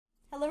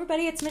Hello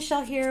everybody, it's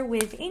Michelle here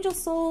with Angel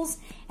Souls,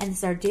 and this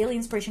is our daily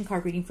inspiration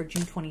card reading for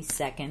June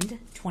 22nd,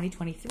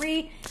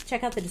 2023.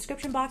 Check out the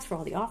description box for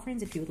all the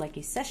offerings if you would like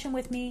a session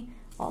with me.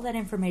 All that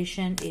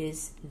information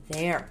is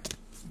there.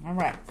 All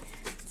right,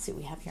 let's see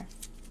what we have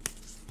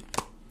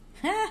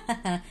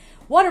here.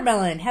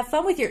 Watermelon, have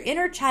fun with your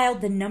inner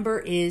child. The number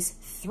is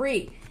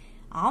 3.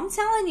 I'm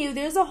telling you,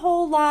 there's a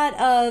whole lot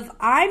of,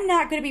 I'm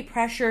not going to be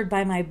pressured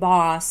by my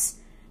boss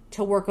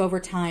to work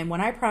overtime when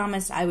I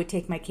promised I would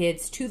take my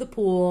kids to the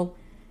pool.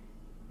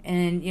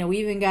 And, you know, we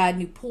even got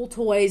new pool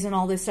toys and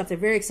all this stuff. They're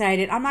very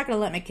excited. I'm not going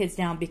to let my kids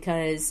down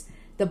because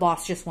the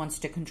boss just wants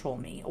to control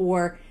me,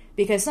 or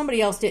because somebody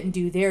else didn't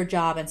do their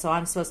job and so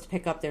I'm supposed to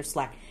pick up their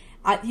slack.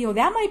 You know,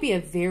 that might be a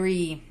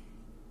very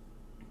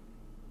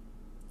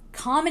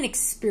common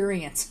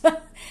experience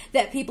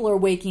that people are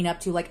waking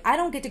up to. Like, I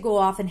don't get to go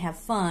off and have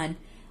fun.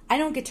 I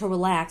don't get to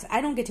relax. I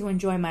don't get to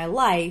enjoy my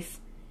life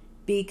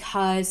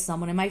because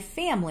someone in my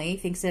family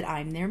thinks that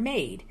I'm their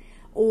maid.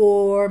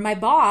 Or my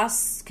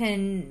boss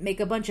can make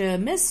a bunch of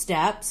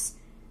missteps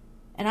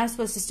and I'm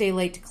supposed to stay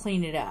late to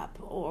clean it up,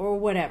 or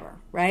whatever,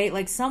 right?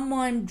 Like,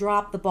 someone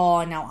dropped the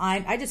ball and now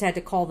I just had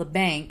to call the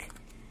bank.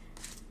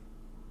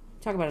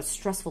 Talk about a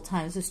stressful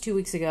time. This was 2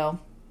 weeks ago.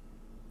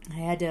 I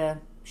had to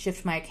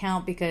shift my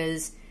account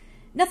because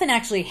nothing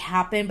actually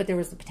happened, but there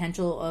was the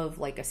potential of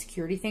like a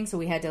security thing. So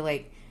we had to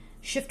like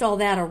shift all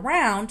that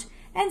around,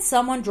 and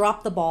someone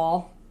dropped the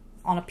ball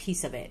on a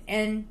piece of it.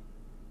 And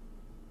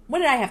what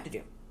did I have to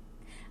do?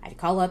 I had to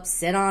call up,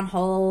 sit on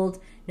hold.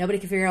 Nobody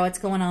could figure out what's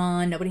going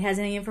on. Nobody has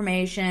any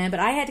information.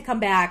 But I had to come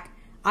back.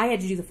 I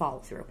had to do the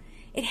follow-through.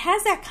 It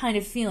has that kind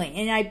of feeling.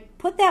 And I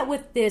put that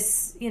with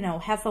this, you know,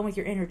 have fun with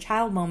your inner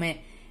child moment,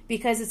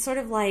 because it's sort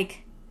of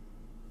like,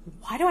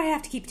 why do I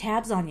have to keep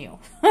tabs on you?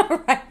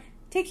 Right?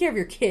 Take care of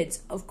your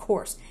kids, of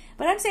course.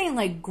 But I'm saying,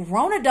 like,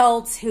 grown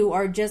adults who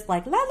are just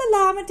like, la la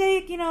la, I'm going to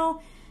take, you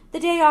know, the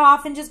day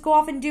off and just go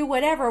off and do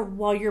whatever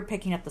while you're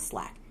picking up the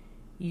slack.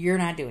 You're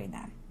not doing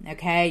that,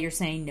 okay? You're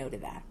saying no to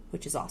that,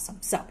 which is awesome.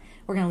 So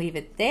we're going to leave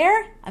it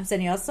there. I'm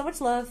sending you all so much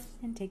love,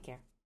 and take care.